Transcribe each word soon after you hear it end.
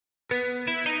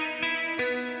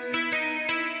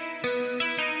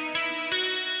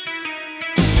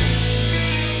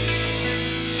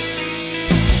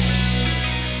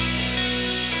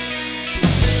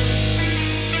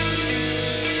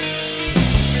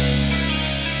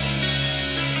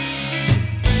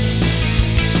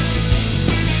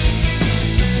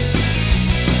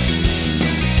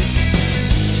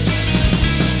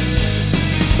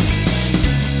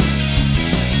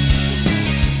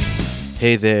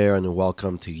Hey there, and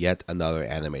welcome to yet another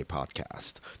anime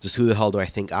podcast. Just who the hell do I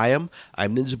think I am?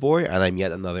 I'm Ninja Boy, and I'm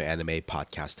yet another anime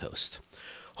podcast host.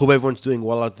 Hope everyone's doing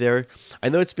well out there. I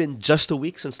know it's been just a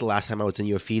week since the last time I was in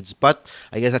your feeds, but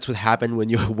I guess that's what happened when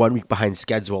you were 1 week behind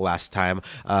schedule last time.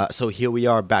 So here we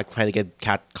are back trying to get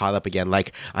caught up again.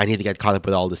 Like, I need to get caught up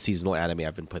with all the seasonal anime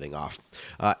I've been putting off.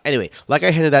 Anyway, like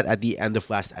I hinted at the end of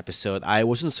last episode, I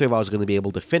wasn't sure if I was going to be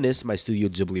able to finish my Studio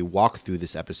Ghibli walkthrough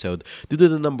this episode due to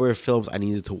the number of films I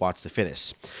needed to watch to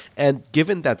finish. And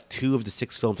given that 2 of the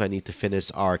 6 films I need to finish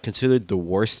are considered the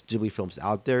worst Ghibli films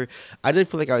out there, I didn't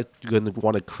feel like I was going to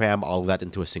want to cram all of that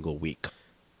into a single week.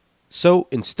 So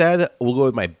instead, we'll go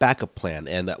with my backup plan,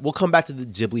 and we'll come back to the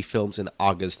Ghibli films in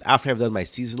August after I've done my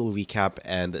seasonal recap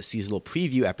and seasonal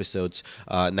preview episodes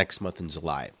next month in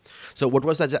July. So what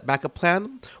was that backup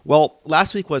plan? Well,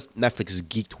 last week was Netflix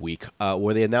Geeked Week,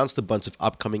 where they announced a bunch of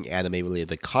upcoming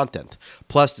anime-related content.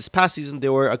 Plus, this past season,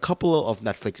 there were a couple of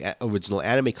Netflix original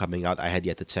anime coming out I had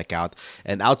yet to check out,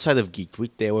 and outside of Geeked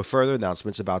Week, there were further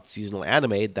announcements about seasonal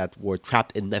anime that were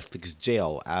trapped in Netflix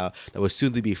jail that was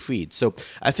soon to be freed. So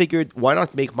I figured, why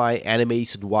not make my anime you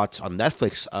should watch on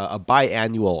Netflix a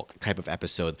biannual type of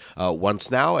episode,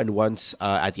 once now and once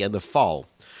at the end of fall.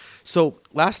 So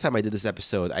last time I did this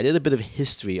episode, I did a bit of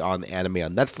history on anime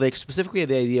on Netflix, specifically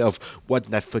the idea of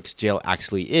what Netflix jail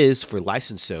actually is for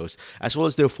licensed shows, as well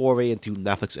as their foray into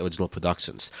Netflix original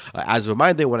productions. As a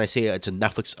reminder, when I say it's a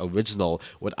Netflix original,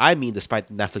 what I mean,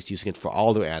 despite Netflix using it for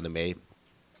all their anime,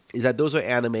 is that those are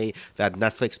anime that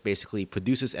Netflix basically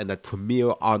produces and that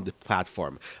premiere on the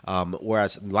platform.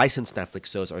 Whereas licensed Netflix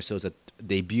shows are shows that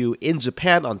debut in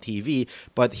Japan on TV,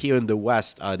 but here in the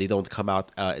West, they don't come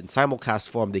out in simulcast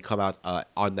form. They come out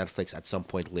on Netflix at some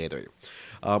point later.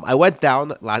 I went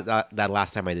down that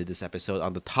last time I did this episode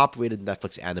on the top-rated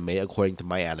Netflix anime according to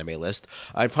my anime list.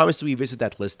 I promise to revisit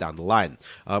that list down the line.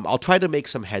 I'll try to make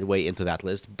some headway into that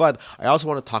list, but I also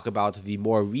want to talk about the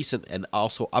more recent and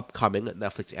also upcoming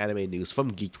Netflix anime news from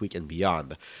Geek Week and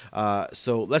beyond.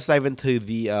 So let's dive into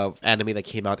the anime that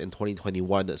came out in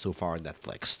 2021 so far on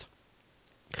Netflix.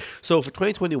 So for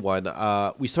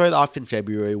 2021, we started off in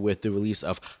February with the release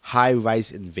of High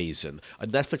Rise Invasion, a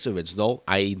Netflix original,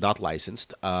 i.e. not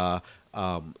licensed,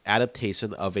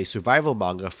 adaptation of a survival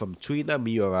manga from Chuina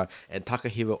Miura and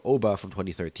Takahiro Oba from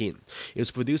 2013. It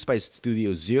was produced by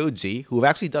Studio Zero G, who have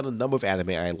actually done a number of anime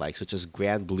I like, such as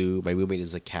Grand Blue, My Roommate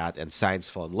is a Cat, and Science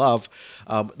Fall in Love.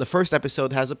 The first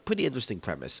episode has a pretty interesting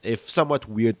premise, if somewhat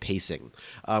weird pacing.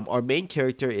 Our main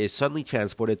character is suddenly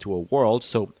transported to a world,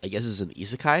 so I guess it's an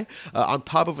isekai, on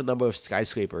top of a number of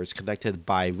skyscrapers connected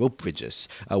by rope bridges,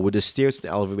 with the stairs and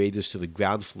elevators to the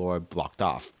ground floor blocked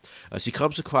off. She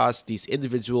comes across these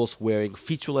individuals wearing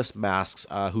featureless masks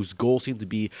whose goal seems to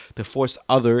be to force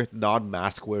other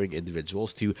non-mask wearing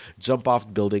individuals to jump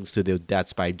off buildings to their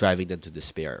deaths by driving them to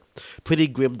despair. Pretty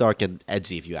grimdark and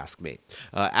edgy, if you ask me.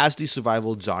 As the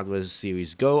survival genres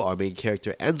series go, our main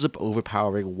character ends up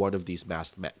overpowering one of these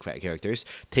masked characters,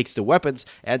 takes the weapons,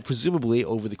 and presumably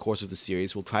over the course of the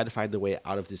series will try to find a way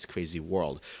out of this crazy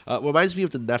world. Reminds me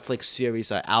of the Netflix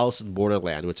series Alice in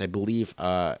Borderland, which I believe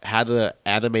had an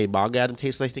anime manga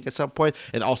adaptation, I think, at some point,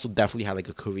 and also definitely had like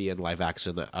a Korean live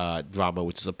action drama,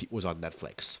 which was on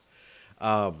Netflix.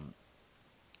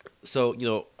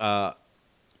 So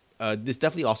this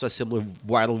definitely also has similar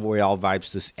Battle Royale vibes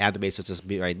to anime such as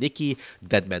Mirai Nikki,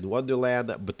 Dead Man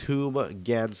Wonderland, Batum,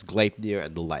 Gans, Gleipnir,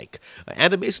 and the like.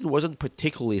 Animation wasn't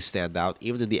particularly standout,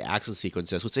 even in the action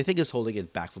sequences, which I think is holding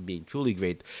it back from being truly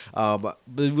great. But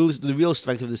the real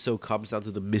strength of the show comes down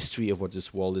to the mystery of what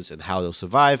this world is and how they'll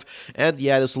survive. And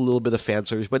yeah, there's a little bit of fan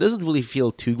service, but it doesn't really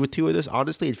feel too gratuitous.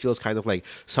 Honestly, it feels kind of like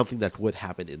something that would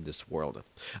happen in this world.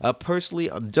 Personally,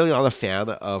 I'm generally not a fan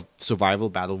of survival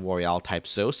Battle Royale type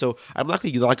shows, so I'm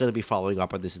likely not going to be following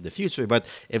up on this in the future, but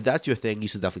if that's your thing, you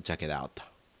should definitely check it out.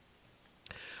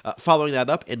 Following that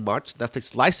up, in March,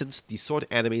 Netflix licensed the sword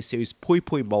anime series Poi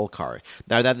Poi Molcar.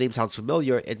 Now, that name sounds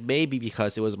familiar. It may be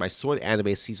because it was my sword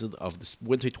anime season of the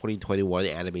winter 2021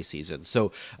 anime season.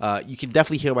 So, you can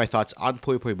definitely hear my thoughts on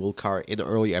Poi Poi Molcar in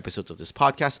earlier episodes of this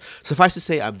podcast. Suffice to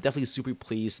say, I'm definitely super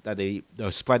pleased that they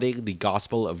are spreading the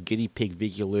gospel of guinea pig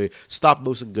vehicular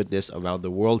stop-motion goodness around the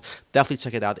world. Definitely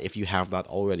check it out if you have not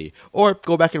already. Or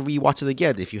go back and rewatch it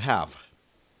again if you have.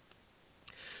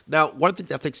 Now, one thing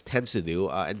Netflix tends to do,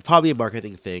 and probably a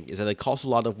marketing thing, is that it calls a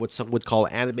lot of what some would call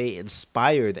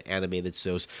anime-inspired animated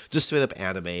shows just straight up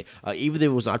anime, even if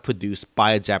it was not produced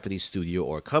by a Japanese studio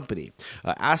or company.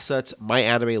 As such, my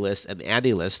anime list and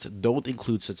Annie list don't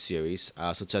include such series,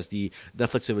 such as the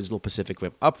Netflix original Pacific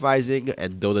Rim Uprising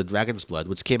and Dota Dragon's Blood,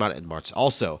 which came out in March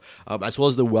also, as well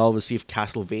as the well-received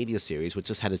Castlevania series, which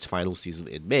just had its final season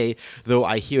in May, though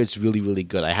I hear it's really, really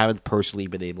good. I haven't personally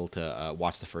been able to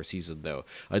watch the first season, though.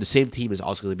 The same team is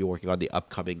also going to be working on the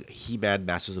upcoming He-Man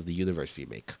Masters of the Universe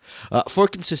remake. For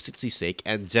consistency's sake,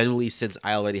 and generally since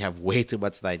I already have way too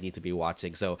much that I need to be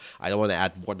watching, so I don't want to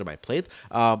add more to my plate,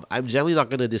 I'm generally not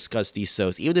going to discuss these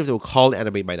shows, even if they're called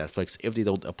anime by Netflix, if they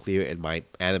don't appear in my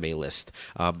anime list,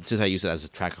 since I use it as a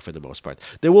tracker for the most part.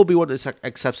 There will be one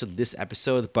exception this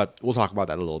episode, but we'll talk about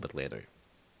that a little bit later.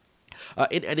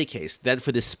 In any case, then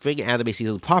for the spring anime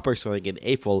season proper starting in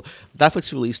April,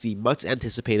 Netflix released the much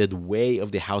anticipated Way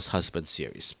of the House Husband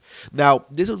series. Now,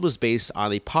 this one was based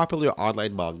on a popular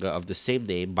online manga of the same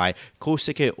name by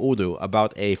Kosuke Onu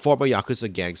about a former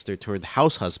Yakuza gangster turned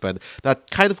house husband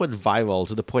that kind of went viral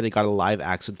to the point it got a live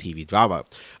action TV drama.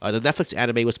 The Netflix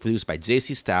anime was produced by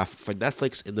JC Staff for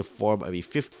Netflix in the form of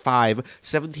five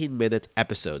 17-minute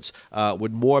episodes,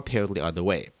 with more apparently on the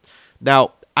way.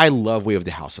 Now, I love Way of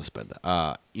the House Husband.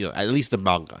 At least the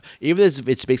manga. Even if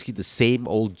it's basically the same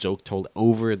old joke told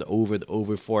over and over and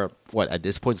over for at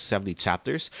this point 70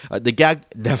 chapters, the gag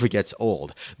never gets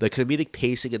old. The comedic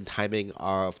pacing and timing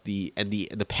of the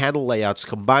panel layouts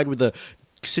combined with the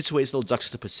situational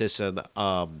juxtaposition,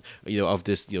 of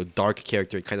this, dark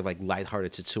character, kind of like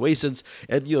lighthearted situations,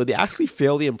 and the actually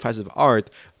fairly impressive art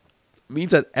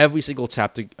means that every single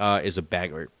chapter is a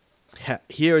banger.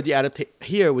 Here with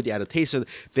the adaptation,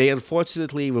 they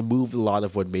unfortunately removed a lot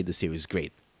of what made the series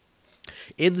great.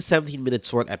 In the 17-minute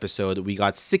short episode, we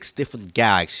got 6 different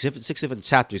gags, 6 different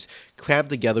chapters crammed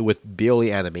together with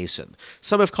barely animation.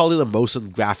 Some have called it a motion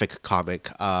graphic comic,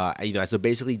 as they're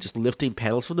basically just lifting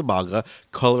panels from the manga,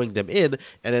 coloring them in,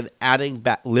 and then adding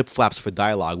back lip flaps for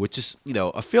dialogue, which is,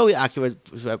 a fairly accurate,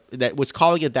 which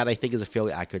calling it that I think is a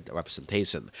fairly accurate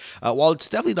representation. While it's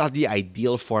definitely not the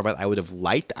ideal format I would have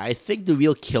liked, I think the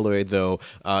real killer, though,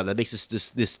 that makes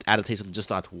this adaptation just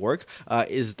not work,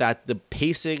 is that the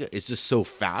pacing is just so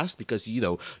fast because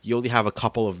you only have a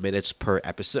couple of minutes per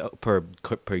episode per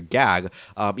gag.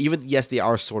 Even yes, they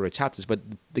are shorter chapters, but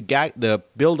the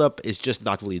build up is just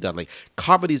not really done. Like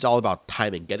comedy is all about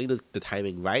timing, getting the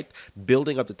timing right,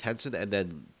 building up the tension, and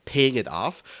then paying it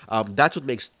off. That's what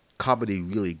makes comedy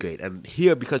really great. And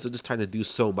here, because they're just trying to do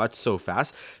so much so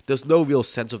fast, there's no real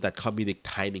sense of that comedic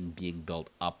timing being built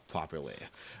up properly.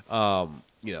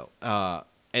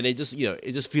 And it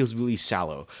just feels really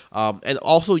shallow. And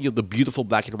also, the beautiful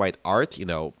black and white art,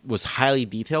 was highly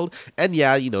detailed. And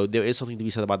yeah, there is something to be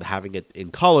said about having it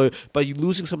in color, but you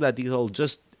losing some of that detail,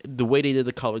 just the way they did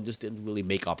the coloring just didn't really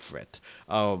make up for it.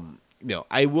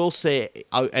 I will say,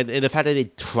 and the fact that they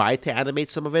tried to animate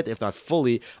some of it, if not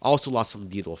fully, also lost some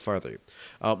detail further.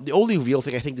 The only real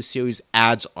thing I think the series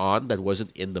adds on that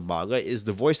wasn't in the manga is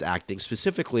the voice acting,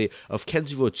 specifically of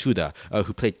Kenjiro Tsuda,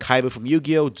 who played Kaiba from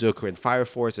Yu-Gi-Oh!, Joker in Fire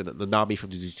Force, and Nanami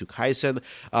from Jujutsu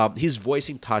Kaisen. He's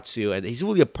voicing Tatsu, and he's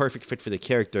really a perfect fit for the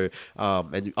character,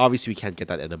 and obviously we can't get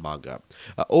that in the manga.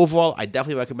 Overall, I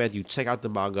definitely recommend you check out the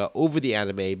manga over the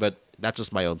anime, but that's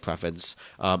just my own preference.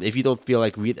 If you don't feel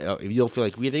like reading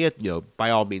it,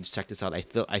 by all means check this out.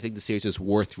 I think the series is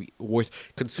worth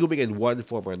consuming in one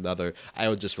form or another. I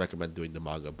would just recommend doing the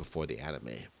manga before the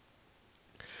anime.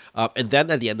 And then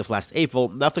at the end of last April,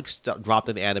 Netflix dropped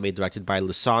an anime directed by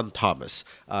Lisan Thomas,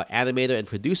 animator and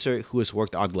producer who has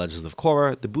worked on Legends of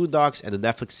Korra, The Boondocks, and the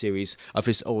Netflix series of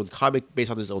his own comic based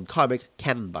on his own comic,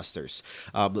 Cannon Busters.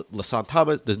 Lisan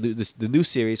Thomas, the new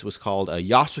series was called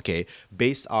Yasuke,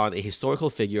 based on a historical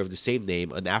figure of the same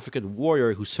name, an African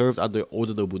warrior who served under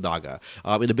Oda Nobunaga,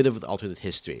 in a bit of an alternate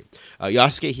history.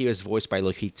 Yasuke here is voiced by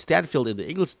Lakeith Stanfield in the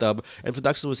English dub, and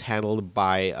production was handled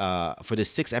by for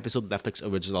this 6-episode Netflix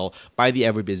original by the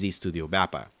ever-busy Studio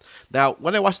Mappa. Now,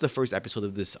 when I watched the first episode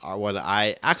of this one,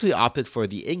 I actually opted for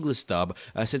the English dub,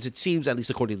 since it seems, at least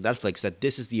according to Netflix, that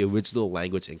this is the original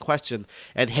language in question.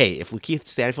 And hey, if Lakeith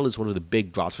Stanfield is one of the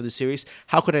big draws for the series,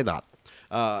 how could I not?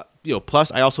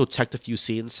 Plus, I also checked a few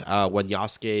scenes when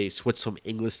Yasuke switched from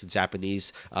English to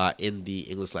Japanese in the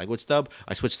English language dub.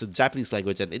 I switched to the Japanese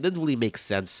language, and it didn't really make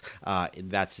sense in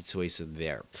that situation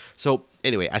there. So,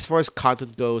 anyway, as far as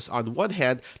content goes, on one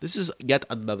hand, this is yet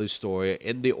another story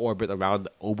in the orbit around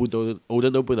Oda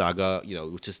Nobunaga,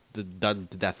 which is done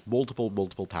to death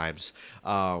multiple times.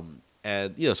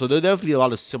 And so there are definitely a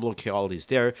lot of similar qualities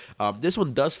there. This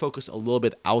one does focus a little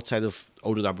bit outside of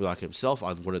Oda Nobunaga himself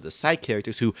on one of the side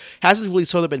characters who hasn't really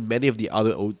shown up in many of the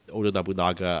other Oda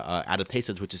Nobunaga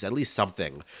adaptations, which is at least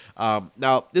something.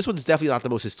 Now, this one's definitely not the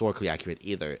most historically accurate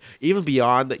either. Even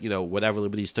beyond whatever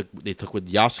liberties they took with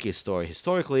Yasuke's story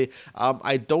historically,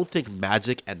 I don't think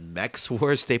magic and mechs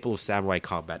were a staple of samurai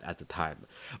combat at the time.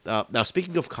 Now,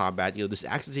 speaking of combat, these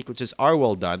action sequences are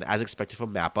well done, as expected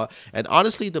from Mappa, and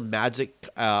honestly, the magic.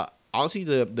 Honestly,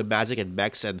 the magic and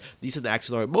mechs and decent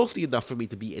action are mostly enough for me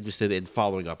to be interested in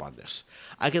following up on this.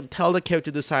 I can tell the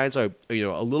character designs are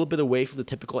a little bit away from the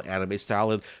typical anime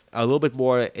style and a little bit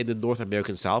more in the North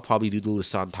American style, probably due to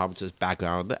Lisan Thomas's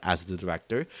background as the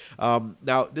director.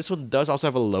 Now, this one does also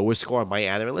have a lower score on my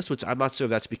anime list, which I'm not sure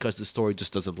if that's because the story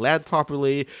just doesn't land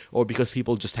properly or because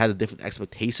people just had a different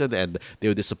expectation and they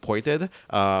were disappointed.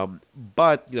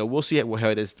 But we'll see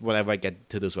where it is whenever I get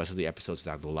to those rest of the episodes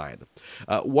down the line.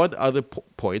 One other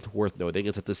point worth noting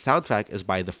is that the soundtrack is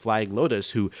by The Flying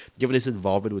Lotus, who, given his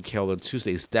involvement with Carol and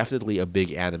Tuesday, is definitely a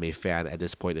big anime fan at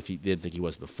this point if he didn't think he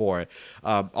was before.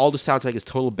 All the soundtrack is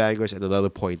total bangers and another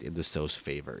point in the show's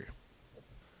favor.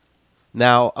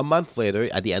 Now, a month later,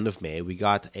 at the end of May, we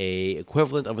got a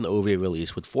equivalent of an OVA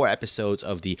release with 4 episodes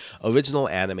of the original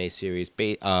anime series,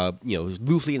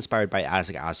 loosely inspired by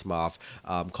Isaac Asimov,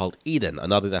 called Eden,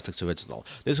 another Netflix original.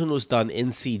 This one was done in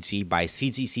CG by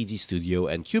CG Studio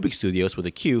and Cubic Studios with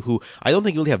a Q, who I don't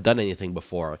think really have done anything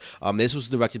before. This was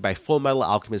directed by Full Metal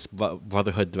Alchemist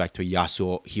Brotherhood director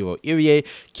Yasuhiro Irie,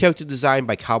 character design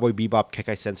by Cowboy Bebop,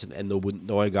 Kekai Sensen, and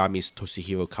Noragami's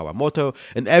Toshihiro Kawamoto,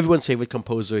 and everyone's favorite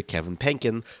composer, Kevin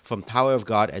Penkin from Tower of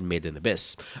God and Made in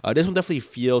Abyss. This one definitely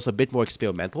feels a bit more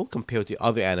experimental compared to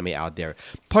other anime out there.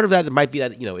 Part of that might be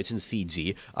that it's in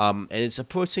CG, and it's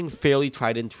approaching fairly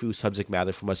tried and true subject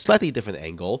matter from a slightly different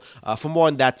angle. For more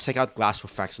on that, check out Glass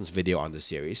Refraction's video on the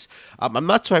series. I'm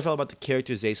not sure how I felt about the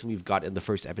characterization we've got in the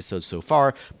first episode so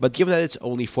far, but given that it's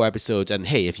only 4 episodes, and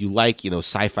hey, if you like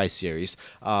sci-fi series,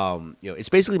 it's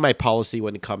basically my policy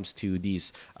when it comes to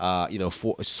these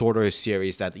shorter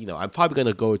series that I'm probably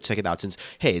gonna go check it out since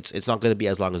hey, it's not going to be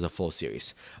as long as a full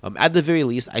series. At the very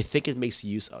least, I think it makes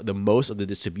use the most of the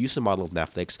distribution model of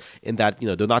Netflix in that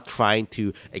they're not trying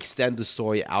to extend the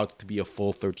story out to be a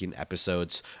full 13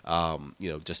 episodes.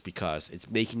 Just because it's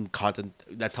making content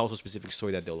that tells a specific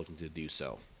story that they're looking to do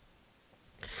so.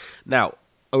 Now,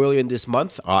 earlier in this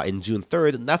month, in June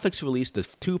 3rd, Netflix released the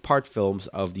 2-part films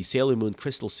of the Sailor Moon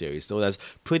Crystal series, known as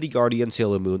Pretty Guardian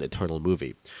Sailor Moon Eternal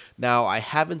Movie. Now, I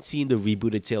haven't seen the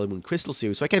rebooted Sailor Moon Crystal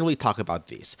series, so I can't really talk about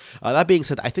these. That being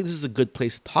said, I think this is a good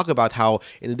place to talk about how,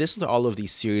 in addition to all of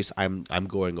these series I'm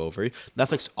going over,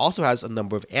 Netflix also has a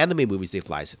number of anime movies they've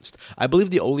licensed. I believe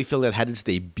the only film that had its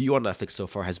debut on Netflix so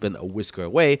far has been A Whisker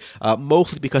Away,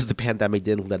 mostly because the pandemic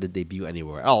didn't let it debut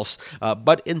anywhere else.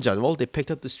 But in general, they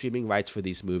picked up the streaming rights for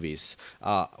these movies,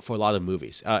 for a lot of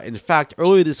movies. In fact,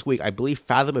 earlier this week, I believe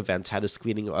Fathom Events had a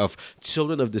screening of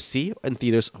Children of the Sea in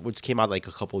theaters, which came out like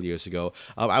a couple years ago.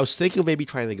 I was thinking of maybe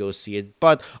trying to go see it,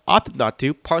 but opted not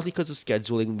to, partly because of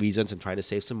scheduling reasons and trying to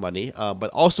save some money, but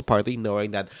also partly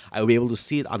knowing that I will be able to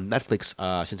see it on Netflix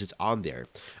since it's on there.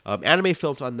 Anime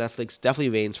films on Netflix definitely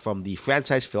range from the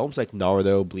franchise films like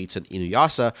Naruto, Bleach, and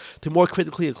Inuyasha to more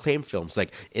critically acclaimed films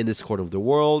like In This Court of the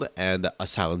World and A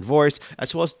Silent Voice,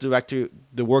 as well as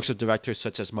the works of directors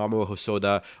such as Mamoru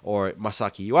Hosoda or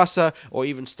Masaki Yuasa, or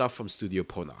even stuff from Studio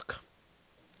Ponoc.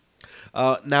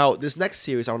 Now, this next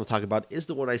series I want to talk about is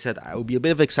the one I said I would be a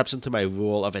bit of an exception to my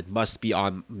rule of it must be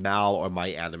on Mal or my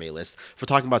anime list for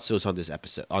talking about shows on this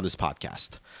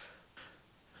podcast.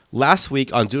 Last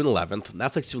week, on June 11th,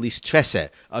 Netflix released Trese,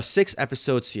 a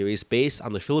 6-episode series based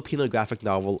on the Filipino graphic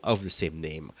novel of the same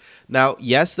name. Now,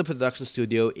 yes, the production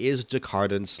studio is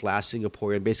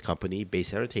Jakartan/Singaporean-based company,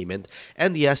 Base Entertainment,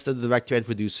 and yes, the director and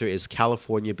producer is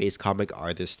California-based comic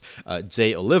artist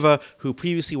Jay Oliva, who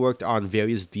previously worked on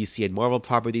various DC and Marvel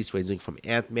properties ranging from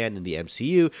Ant-Man in the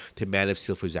MCU to Man of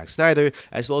Steel for Zack Snyder,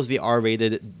 as well as the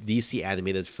R-rated DC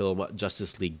animated film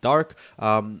Justice League Dark.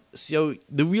 So,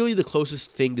 the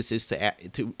closest thing this is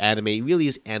to anime really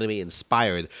is anime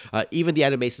inspired. Even the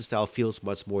animation style feels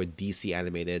much more DC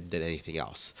animated than anything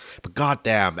else. But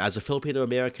goddamn, as a Filipino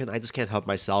American, I just can't help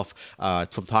myself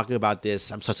from talking about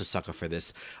this. I'm such a sucker for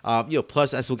this.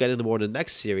 Plus, as we'll get into more in the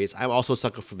next series, I'm also a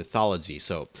sucker for mythology.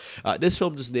 So this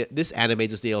anime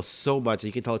just nails so much, and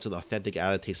you can tell it's an authentic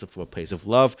adaptation from a place of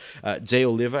love. Jay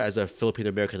Oliva, as a Filipino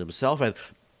American himself, and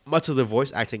much of the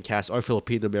voice acting cast are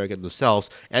Filipino American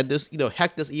themselves, and this,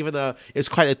 it's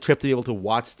quite a trip to be able to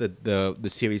watch the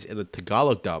series in the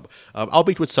Tagalog dub,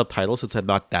 albeit with subtitles since I'm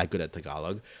not that good at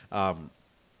Tagalog.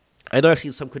 I know I've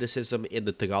seen some criticism in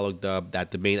the Tagalog dub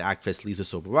that the main actress Lisa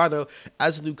Soberano,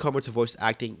 as a newcomer to voice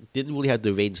acting, didn't really have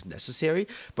the range necessary.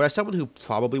 But as someone who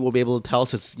probably will be able to tell,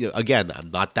 since again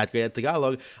I'm not that great at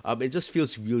Tagalog, it just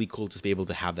feels really cool to be able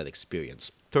to have that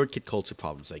experience. Third kid culture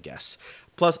problems, I guess.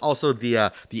 Plus, also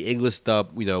the English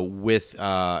dub, with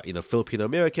Filipino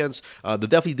Americans, they're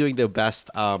definitely doing their best.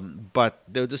 But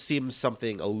there just seems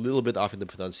something a little bit off in the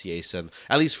pronunciation,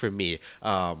 at least for me.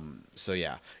 So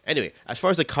yeah. Anyway, as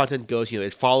far as the content goes,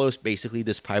 it follows basically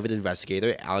this private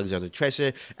investigator, Alexander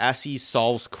Treasure, as he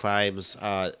solves crimes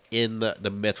in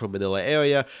the Metro Manila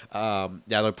area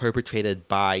that are perpetrated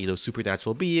by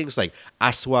supernatural beings like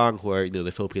aswang, who are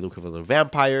the Filipino equivalent of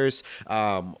vampires,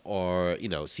 or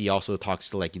he also talks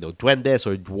to duendes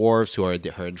or dwarves who are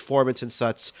her informants and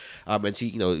such, and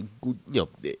she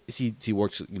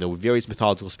works with various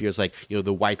mythological spirits like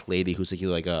the White Lady, who's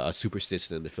like a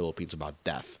superstition in the Philippines about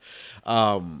death.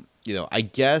 I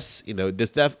guess this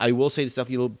stuff. I will say this stuff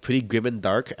pretty grim and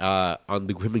dark on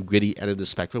the grim and gritty end of the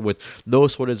spectrum, with no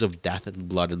shortage of death and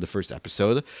blood in the first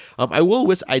episode. I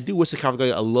do wish the comic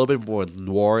going a little bit more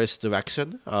noirish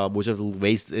direction, which have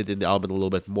raised it in the element a little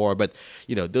bit more. But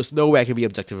there's no way I can be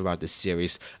objective about this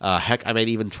series. Heck, I might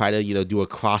even try to do a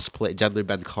crossplay, gender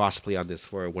bend crossplay on this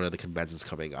for one of the conventions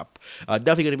coming up.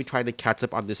 Definitely going to be trying to catch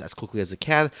up on this as quickly as I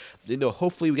can.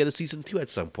 Hopefully we get a season 2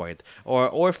 at some point,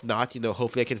 or if not,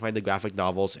 hopefully I can find the graphic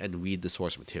novels and read the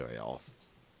source material.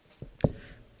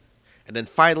 And then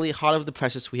finally, hot of the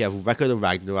presses, we have Record of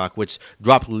Ragnarok, which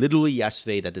dropped literally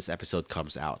yesterday that this episode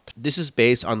comes out. This is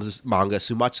based on the manga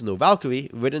Sumatsu no Valkyrie,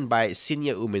 written by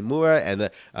Shinya Umemura and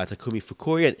Takumi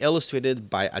Fukuri, and illustrated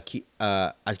by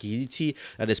Akihiti,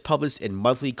 and is published in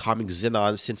Monthly Comics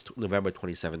Xenon since November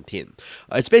 2017.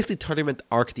 It's basically Tournament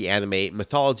Arc, the anime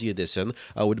mythology edition,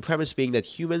 with the premise being that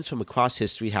humans from across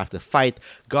history have to fight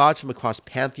gods from across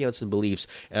pantheons and beliefs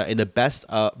in the best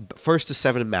first to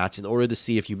 7 match in order to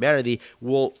see if humanity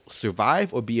will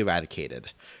survive or be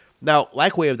eradicated. Now,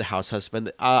 like Way of the House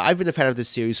Husband, I've been a fan of this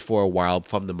series for a while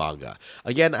from the manga.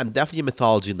 Again, I'm definitely a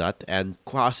mythology nut, and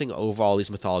crossing over all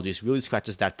these mythologies really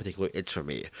scratches that particular itch for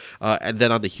me. And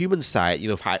then on the human side,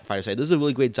 fighter side, this is a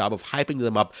really great job of hyping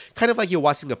them up, kind of like you're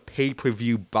watching a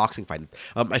pay-per-view boxing fight.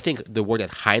 I think the word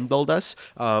that Heimdall does,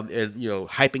 and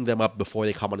hyping them up before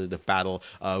they come onto the battle,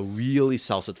 really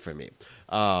sells it for me.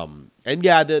 And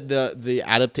yeah,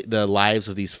 the lives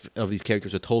of these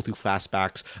characters are told through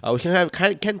flashbacks, which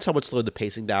can somewhat slow the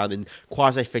pacing down and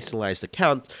quasi-fictionalize the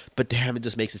count, but damn, it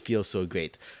just makes it feel so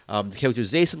great. The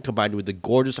characterization combined with the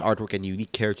gorgeous artwork and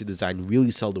unique character design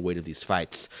really sell the weight of these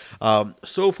fights.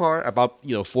 So far, about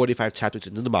 45 chapters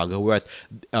into the manga, we're at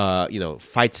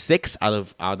fight 6 out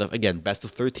of again best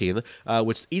of 13,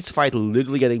 with each fight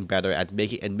literally getting better at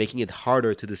making it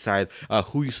harder to decide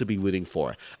who you should be rooting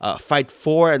for. Fight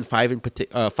 4 and 5 in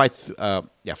particular, fight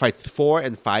 4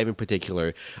 and 5 in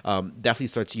particular, definitely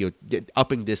starts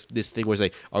upping this thing where it's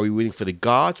like, are we rooting for the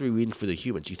gods or are we rooting for the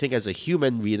humans? You think as a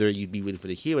human reader you'd be rooting for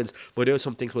the humans, but there are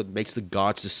some things that makes the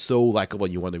gods just so likable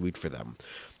and you want to root for them.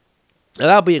 And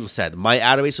that being said, my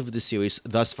adoration for this series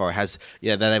thus far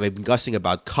that I've been gushing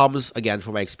about comes again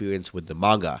from my experience with the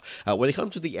manga. When it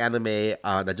comes to the anime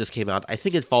that just came out, I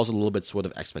think it falls a little bit short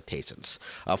of expectations.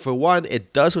 For one,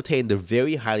 it does retain the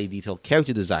very highly detailed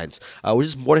character designs, which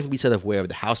is more than can be said of Way of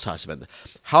the House Husband.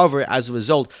 However, as a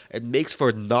result, it makes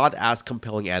for not as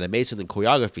compelling animation and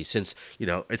choreography, since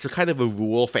it's a kind of a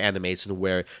rule for animation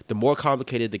where the more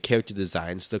complicated the character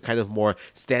designs, the kind of more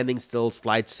standing still,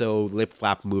 slideshow, lip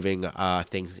flap moving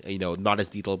things, not as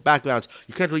detailed backgrounds.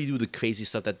 You can't really do the crazy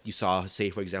stuff that you saw,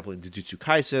 say, for example, in Jujutsu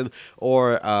Kaisen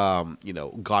or,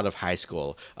 God of High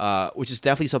School, which is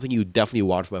definitely something you definitely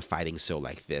want from a fighting show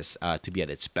like this to be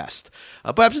at its best.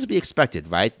 Perhaps to be expected,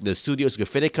 right? The studio's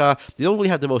Graphitica, they don't really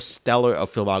have the most stellar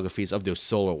of filmographies of their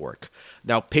solo work.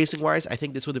 Now, pacing-wise, I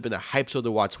think this would have been a hype show to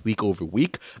watch week over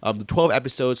week. The 12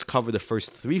 episodes cover the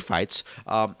first 3 fights,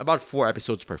 about 4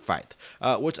 episodes per fight,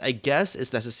 which I guess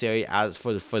is necessary as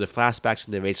for the flashbacks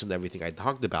and narration and everything I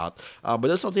talked about. But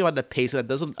there's something about the pacing that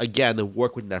doesn't, again,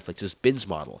 work with Netflix's binge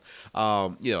model.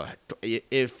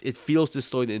 If it feels this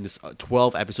story in this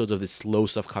 12 episodes of this slow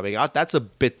stuff coming out, that's a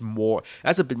bit much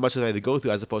to go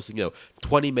through as opposed to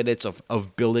 20 minutes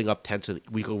of building up tension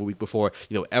week over week before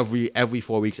every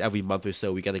 4 weeks, every month or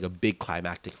so we get like a big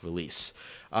climactic release.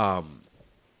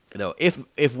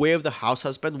 If Way of the House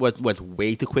Husband went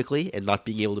way too quickly and not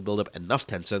being able to build up enough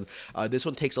tension, this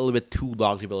one takes a little bit too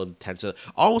long to build up tension,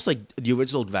 almost like the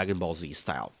original Dragon Ball Z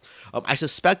style. I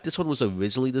suspect this one was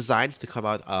originally designed to come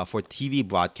out for TV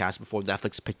broadcast before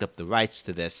Netflix picked up the rights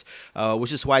to this,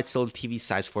 which is why it's still in TV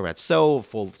size format. So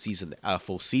full season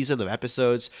of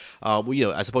episodes.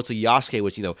 As opposed to Yasuke,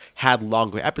 which had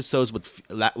longer episodes,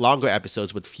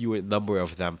 but fewer number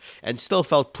of them, and still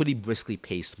felt pretty briskly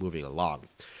paced moving along.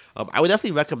 I would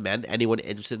definitely recommend anyone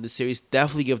interested in the series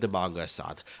definitely give the manga a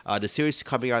shot. The series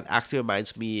coming out actually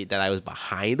reminds me that I was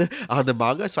behind on the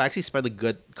manga, so I actually spent a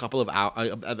good couple of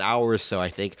an hour or so, I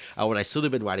think, when I should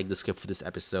have been writing the script for this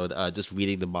episode, just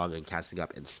reading the manga and catching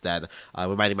up instead,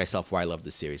 reminding myself why I love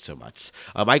the series so much.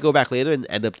 I go back later and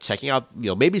end up checking out,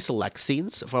 maybe select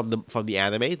scenes from the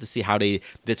anime to see how they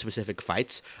did specific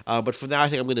fights. But for now, I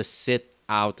think I'm gonna sit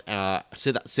out.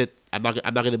 I'm not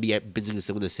going to be binging this.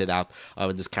 I'm going to sit out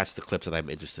and just catch the clips that I'm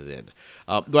interested in.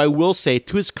 Though I will say,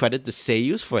 to his credit, the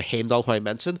seiyus for Heimdall, who I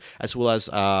mentioned, as well as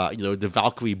the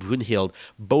Valkyrie Brunhild,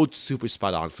 both super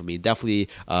spot on for me. Definitely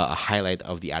a highlight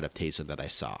of the adaptation that I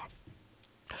saw.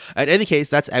 In any case,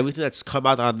 that's everything that's come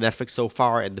out on Netflix so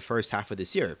far in the first half of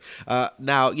this year.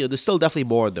 Now, there's still definitely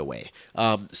more on the way.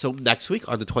 So next week,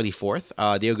 on the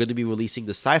 24th, they are going to be releasing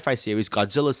the sci-fi series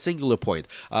Godzilla Singular Point,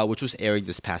 which was airing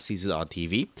this past season on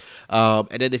TV.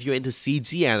 And then if you're into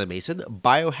CG animation,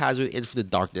 Biohazard Infinite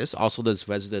Darkness, also known as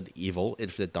Resident Evil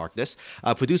Infinite Darkness,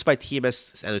 produced by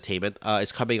TMS Entertainment,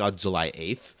 is coming on July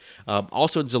 8th.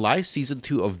 Also in July, Season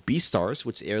 2 of Beastars,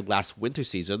 which aired last winter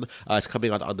season, is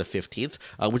coming out on the 15th,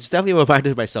 which is definitely a reminder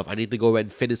to myself I need to go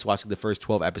and finish watching the first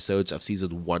 12 episodes of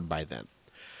Season 1 by then.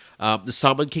 The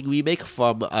Shaman King remake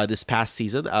from this past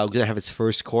season going to have its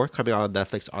first core coming out on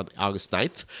Netflix on August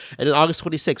 9th. And on August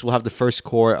 26th, we'll have the first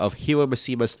core of Hiro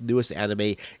Mishima's newest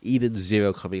anime, Eden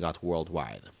Zero, coming out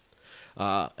worldwide.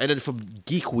 And then from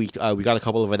Geek Week, we got a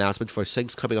couple of announcements for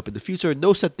things coming up in the future.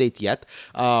 No set date yet,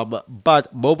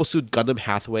 but Mobile Suit Gundam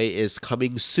Hathaway is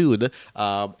coming soon.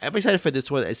 I'm excited for this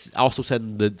one. It's also set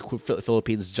in the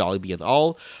Philippines, Jollibee and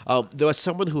all. There was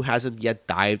someone who hasn't yet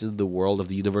dived into the world of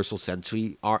the Universal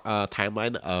Century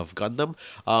timeline of Gundam.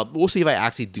 We'll see if I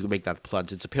actually do make that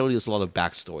plunge. Apparently there's a lot of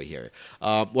backstory here.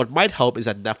 What might help is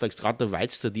that Netflix got the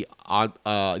rights to the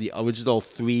original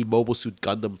 3 Mobile Suit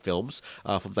Gundam films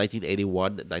from 1981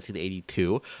 and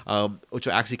 1982, which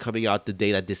are actually coming out the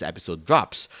day that this episode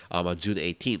drops, on June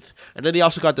 18th. And then they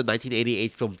also got the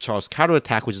 1988 film Charles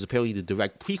Counterattack, which is apparently the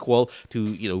direct prequel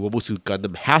to Mobile Suit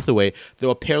Gundam Hathaway, though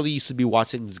apparently you should be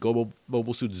watching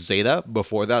Mobile Suit Zeta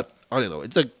before that. I don't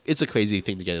know. It's a crazy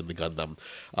thing to get into Gundam.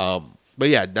 But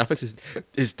yeah, Netflix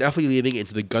is definitely leaning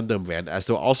into the Gundam brand, as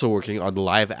they're also working on the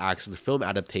live-action film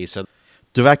adaptation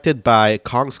directed by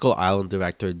Kong Skull Island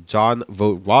director John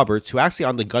Vogt Roberts, who actually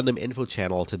on the Gundam Info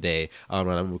channel today, when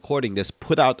I'm recording this,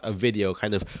 put out a video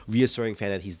kind of reassuring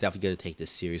fans that he's definitely going to take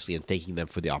this seriously and thanking them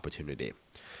for the opportunity.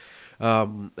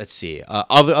 Let's see.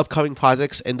 Other upcoming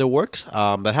projects in the works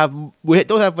we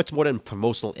don't have much more than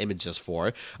promotional images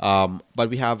for, but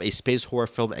we have a space horror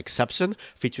film Exception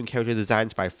featuring character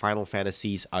designs by Final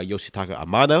Fantasy's Yoshitaka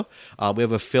Amano. We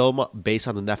have a film based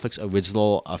on the Netflix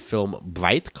original film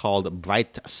Bright called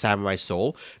Bright Samurai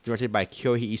Soul, directed by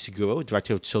Kyohei Ishiguro,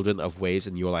 director of Children of Waves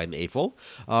and Your Lie in April.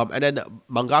 And then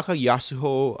mangaka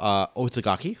Yasuho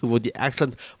Otagaki, who wrote the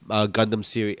excellent Gundam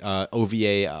series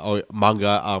OVA or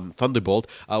manga Thunderbolt,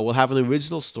 will have an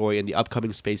original story in the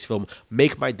upcoming space film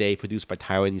Make My Day, produced by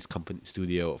Taiwanese company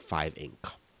studio 5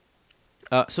 Inc.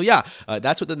 So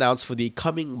that's what's announced for the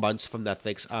coming months from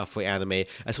Netflix for anime,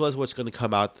 as well as what's going to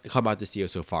come out this year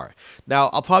so far. Now,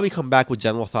 I'll probably come back with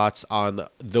general thoughts on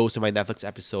those in my Netflix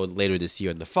episode later this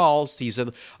year in the fall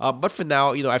season. But for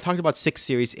now, I've talked about 6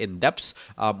 series in depth.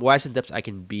 As in depth I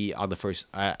can be on the first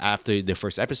after the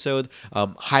first episode.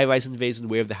 High Rise Invasion,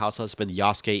 Way of the House Husband,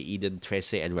 Yasuke, Eden,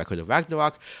 Trece, and Record of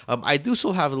Ragnarok. I do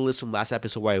still have a list from last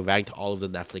episode where I ranked all of the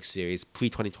Netflix series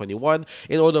pre-2021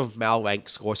 in order of Mal rank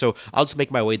score. So I'll just make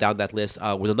my way down that list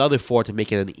with another 4 to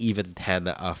make it an even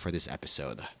 10 for this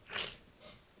episode.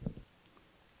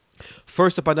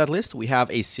 First up on that list, we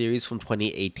have a series from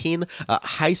 2018,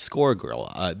 High Score Girl.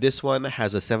 This one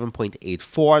has a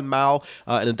 7.84 on Mal,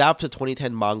 and adapts a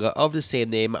 2010 manga of the same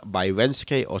name by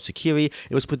Rensuke Otsukiri.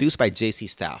 It was produced by JC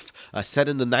Staff. Set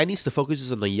in the 90s, the focus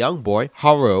is on a young boy,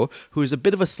 Haru, who is a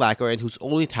bit of a slacker and whose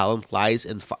only talent lies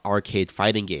in arcade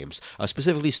fighting games,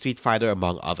 specifically Street Fighter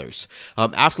among others.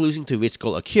 After losing to rich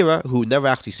girl Akira, who never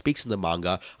actually speaks in the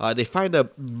manga, they find a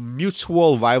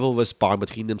mutual rivalrous bond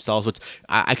between themselves, which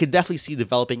I could definitely see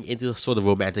developing into a sort of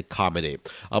romantic comedy.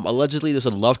 Allegedly, there's a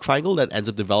love triangle that ends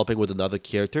up developing with another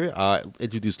character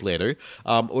introduced later.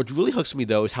 What really hooks me,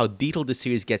 though, is how detailed the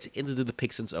series gets into the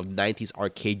depictions of 90s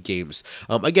arcade games.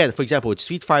 Again, for example, with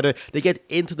Street Fighter, they get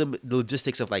into the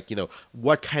logistics of, like,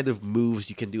 what kind of moves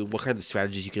you can do and what kind of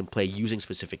strategies you can play using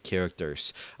specific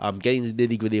characters. Getting the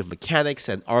nitty-gritty of mechanics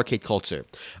and arcade culture.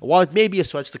 While it may be a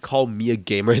stretch to call me a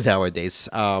gamer nowadays,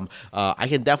 I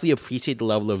can definitely appreciate the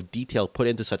level of detail put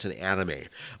into such an anime.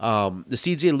 The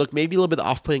CGI look may be a little bit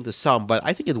off-putting to some, but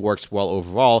I think it works well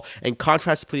overall and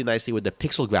contrasts pretty nicely with the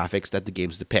pixel graphics that the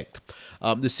games depict.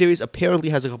 The series apparently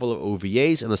has a couple of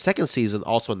OVAs, and the second season,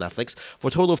 also on Netflix, for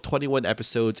a total of 21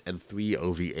 episodes and 3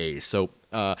 OVAs. So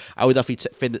I would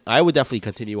definitely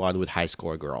continue on with High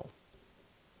Score Girl.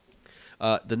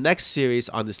 The next series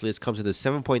on this list comes in the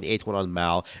 7.81 on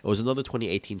MAL. It was another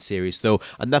 2018 series, though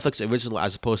a Netflix original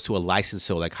as opposed to a licensed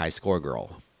show like High Score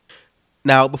Girl.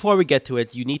 Now, before we get to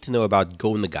it, you need to know about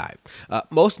Go Nagai.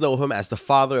 Most know him as the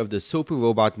father of the super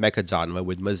robot mecha genre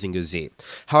with Mazinger Z.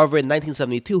 However, in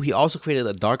 1972, he also created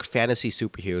a dark fantasy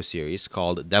superhero series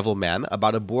called Devilman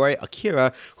about a boy,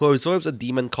 Akira, who absorbs a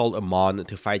demon called Amon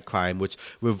to fight crime, which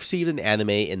received an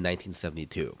anime in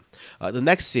 1972. The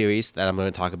next series that I'm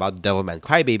going to talk about, Devilman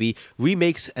Crybaby,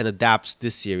 remakes and adapts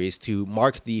this series to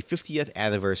mark the 50th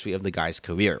anniversary of the guy's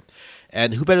career.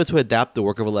 And who better to adapt the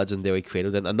work of a legendary creator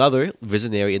than another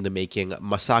visionary in the making,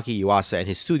 Masaki Yuasa and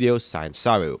his studio, Science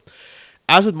Saru.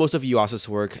 As with most of Yuasa's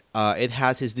work, it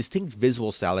has his distinct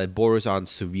visual style that borders on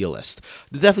surrealist.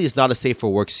 It definitely is not a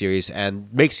safe-for-work series and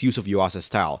makes use of Yuasa's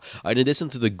style. In addition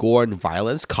to the gore and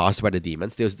violence caused by the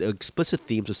demons, there's the explicit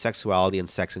themes of sexuality and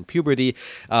sex and puberty,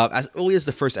 as early as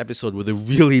the first episode with a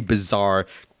really bizarre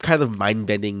kind of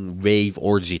mind-bending rave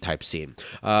orgy type scene,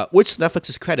 which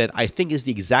Netflix's credit, I think, is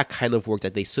the exact kind of work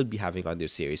that they should be having on their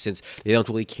series, since they don't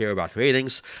really care about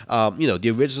ratings.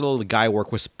 The original Guy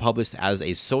work was published as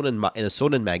a shonen in a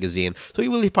shonen magazine, so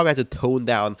you really probably had to tone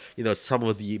down, some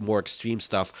of the more extreme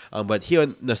stuff. But here,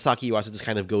 Masaki Yuasa just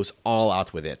kind of goes all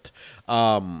out with it.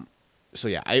 So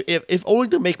yeah, if only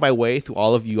to make my way through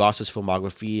all of Yuasa's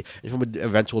filmography and from an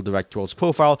eventual directorial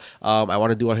profile, I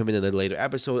want to do on him in a later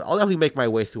episode. I'll definitely make my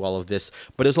way through all of this,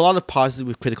 but there's a lot of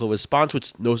positive critical response,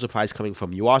 which no surprise coming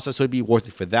from Yuasa, so it'd be worth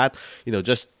it for that.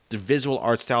 Just the visual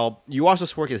art style.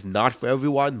 Yuasa's work is not for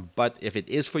everyone, but if it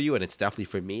is for you, and it's definitely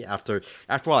for me, after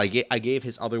all, I gave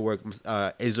his other work,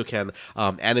 Eizouken,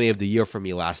 Anime of the Year for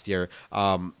me last year.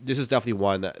 This is definitely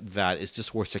one that is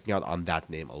just worth checking out on that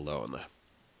name alone.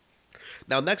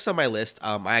 Now, next on my list,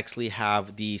 I actually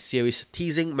have the series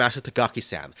Teasing Master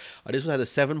Takagi-san. This one had a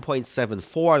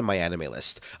 7.74 on my anime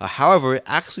list. However,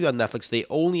 actually on Netflix, they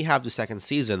only have the second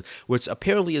season, which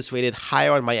apparently is rated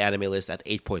higher on my anime list at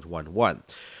 8.11.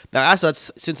 Now, as such,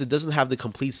 since it doesn't have the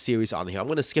complete series on here, I'm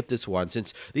going to skip this one,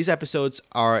 since these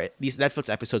Netflix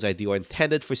episodes I do are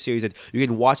intended for series that you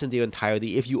can watch in their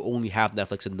entirety if you only have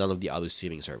Netflix and none of the other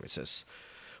streaming services.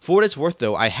 For what it's worth,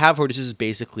 though, I have heard this is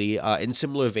basically in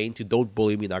similar vein to Don't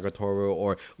Bully Me Nagatoro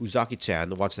or Uzaki-chan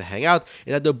Wants to Hang Out,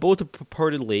 in that they're both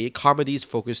purportedly comedies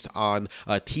focused on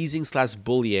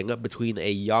teasing/bullying between a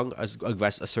young,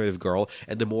 assertive girl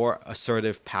and the more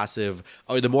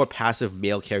passive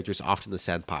male characters, often the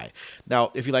senpai.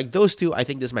 Now, if you like those two, I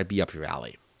think this might be up your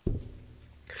alley.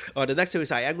 The next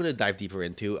series I am going to dive deeper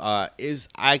into is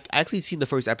I actually seen the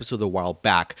first episode a while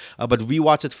back, but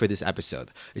rewatched it for this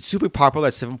episode. It's super popular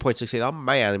at 7.68 on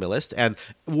my anime list, and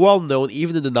well known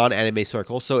even in the non-anime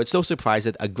circle, so it's no surprise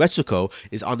that Aggretsuko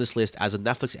is on this list as a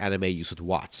Netflix anime you should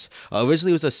watch.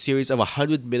 Originally, it was a series of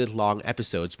 100-minute long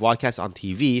episodes broadcast on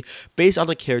TV based on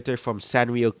a character from the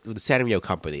Sanrio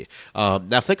Company.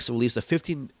 Netflix released a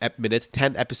 15-minute,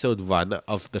 10-episode run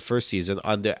of the first season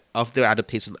of their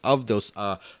adaptation of those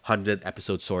 100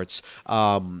 episode sorts,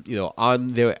 on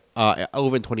their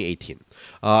over in 2018,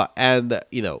 and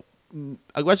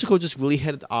Aggretsuko just really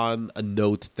hit on a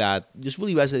note that just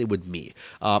really resonated with me,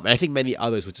 and I think many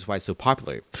others, which is why it's so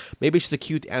popular. Maybe it's the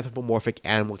cute anthropomorphic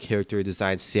animal character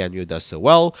design Sanrio does so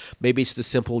well. Maybe it's the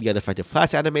simple yet effective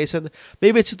flash animation.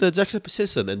 Maybe it's the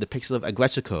juxtaposition and depiction of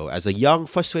Aggretsuko as a young,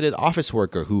 frustrated office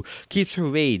worker who keeps her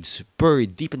rage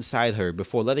buried deep inside her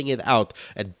before letting it out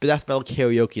at death metal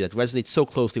karaoke that resonates so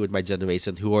closely with my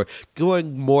generation, who are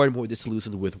growing more and more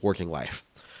disillusioned with working life.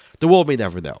 The world may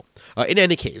never know. In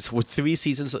any case, with 3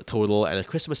 seasons total and a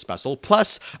Christmas special,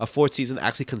 plus a 4th season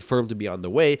actually confirmed to be on the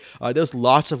way, there's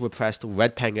lots of repressed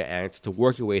red panga ants to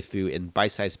work your way through in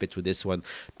bite-sized bits with this one.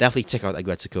 Definitely check out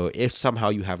Aggretsuko if somehow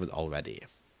you haven't already.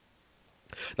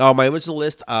 Now, on my original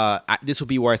list, this will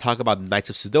be where I talk about Knights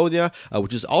of Sidonia,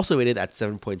 which is also rated at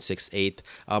 7.68.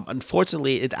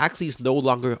 Unfortunately, it actually is no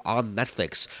longer on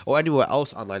Netflix or anywhere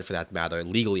else online for that matter,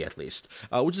 legally at least,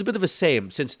 which is a bit of a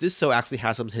shame since this show actually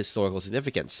has some historical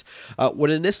significance.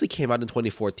 When it initially came out in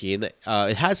 2014, it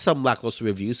had some lackluster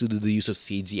reviews due to the use of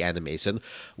CG animation,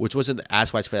 which wasn't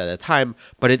as widespread at the time,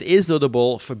 but it is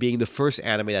notable for being the first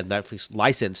anime that Netflix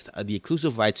licensed the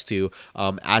exclusive rights to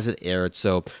as it aired.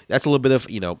 So that's a little bit of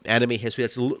anime history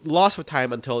that's lost for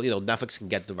time until Netflix can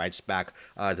get the rights back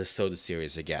to show the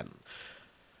series again.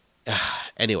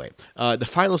 Anyway, the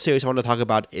final series I want to talk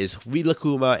about is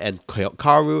Rilakkuma and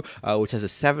Kaoru, which has a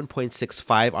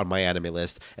 7.65 on my anime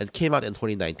list and came out in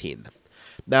 2019.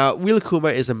 Now,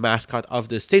 Rilakkuma is a mascot of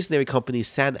the stationery company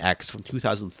SanX from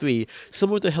 2003,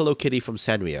 similar to Hello Kitty from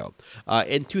Sanrio.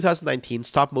 In 2019,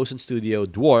 stop-motion studio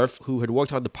Dwarf, who had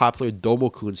worked on the popular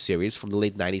Domo-kun series from the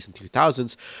late 90s and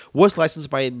 2000s, was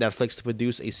licensed by Netflix to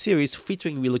produce a series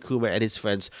featuring Rilakkuma and his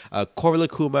friends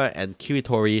Korilakkuma and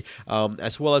Kiritori,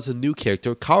 as well as a new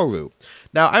character, Kaoru.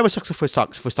 Now, I'm a sucker for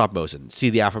stop motion.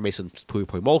 See the aforementioned Puri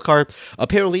Puri Molcar.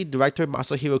 Apparently, director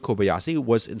Masahiro Kobayashi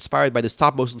was inspired by the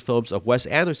stop motion films of Wes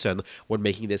Anderson when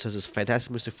making this, such as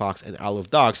Fantastic Mr. Fox and Isle of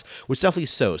Dogs, which definitely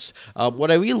shows. What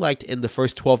I really liked in the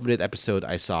first 12-minute episode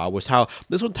I saw was how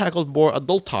this one tackled more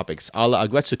adult topics, a la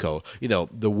Agretsuko,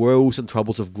 the woes and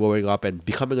troubles of growing up and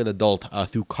becoming an adult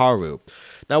through Kaoru.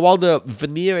 Now, while the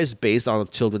veneer is based on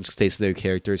children's stationary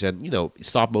characters and,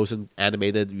 stop motion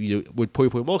animated with Puri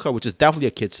Puri Molcar, which is definitely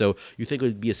a kid, so you think it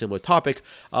would be a similar topic.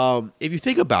 If you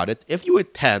think about it, if you were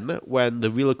 10 when the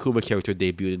Rilakkuma character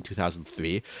debuted in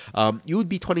 2003, you would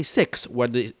be 26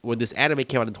 when this anime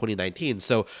came out in 2019.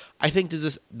 So I think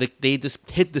they just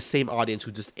hit the same audience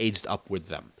who just aged up with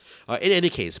them. In any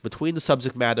case, between the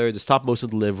subject matter, the stop-motion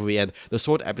delivery, and the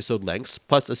short episode lengths,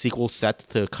 plus a sequel set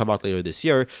to come out later this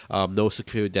year, no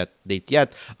secure date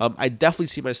yet, I definitely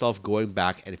see myself going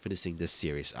back and finishing this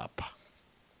series up.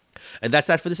 And that's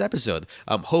that for this episode.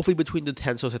 Hopefully between the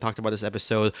 10 shows I talked about this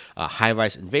episode, High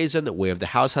Rise Invasion, Way of the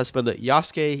House Husband,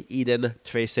 Yasuke, Eden,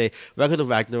 Trace, Record of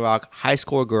Ragnarok, High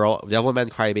Score Girl, Devilman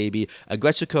Crybaby,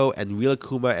 Agretsuko, and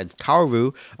Rilakkuma and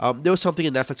Kaoru, there was something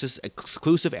in Netflix's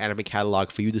exclusive anime catalog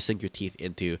for you to sink your teeth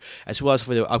into, as well as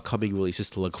for their upcoming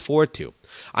releases to look forward to.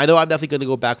 I know I'm definitely going to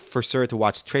go back for sure to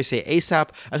watch Trace ASAP,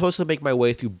 as well as to make my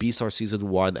way through Beastars Season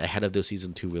 1 ahead of their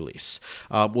Season 2 release.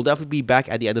 We'll definitely be back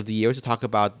at the end of the year to talk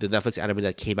about the Netflix anime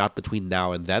that came out between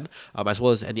now and then, as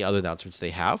well as any other announcements they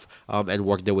have, and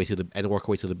work our way through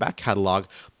the back catalog.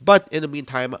 But in the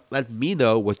meantime, let me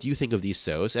know what you think of these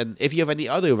shows, and if you have any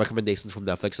other recommendations from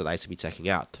Netflix that I should be checking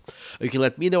out. You can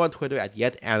let me know on Twitter at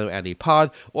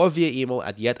YetAnoAnimePod or via email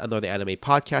at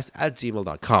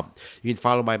YetAnotherAnimePodcast@gmail.com. You can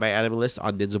follow my anime list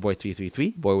on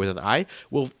NinjaBoy333, boy with an I.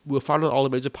 We'll find on all the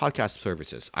major podcast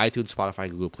services, iTunes, Spotify,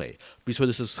 and Google Play. Be sure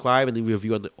to subscribe and leave a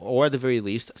review or at the very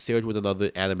least, share it with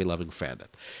another anime-loving friend.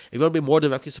 If you want to be more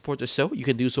directly support the show, you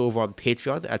can do so over on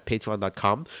Patreon at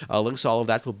patreon.com. Links to all of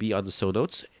that will be on the show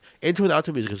notes. Intro and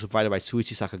outro music is provided by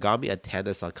Suichi Sakagami at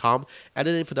Tandas.com, and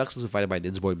an introduction is provided by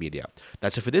Ninjaboy Media.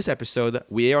 That's it for this episode.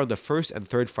 We air on the first and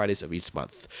third Fridays of each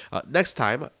month. Next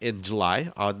time, in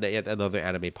July, on Yet Another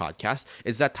Anime Podcast,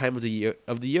 it's that time of the year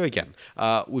again.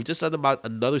 We've just done about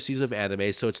another season of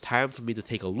anime, so it's time for me to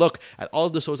take a look at all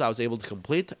of the shows I was able to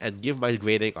complete and give my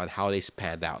grading on how they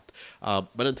panned out.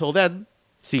 But until then,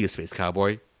 see you, Space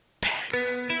Cowboy.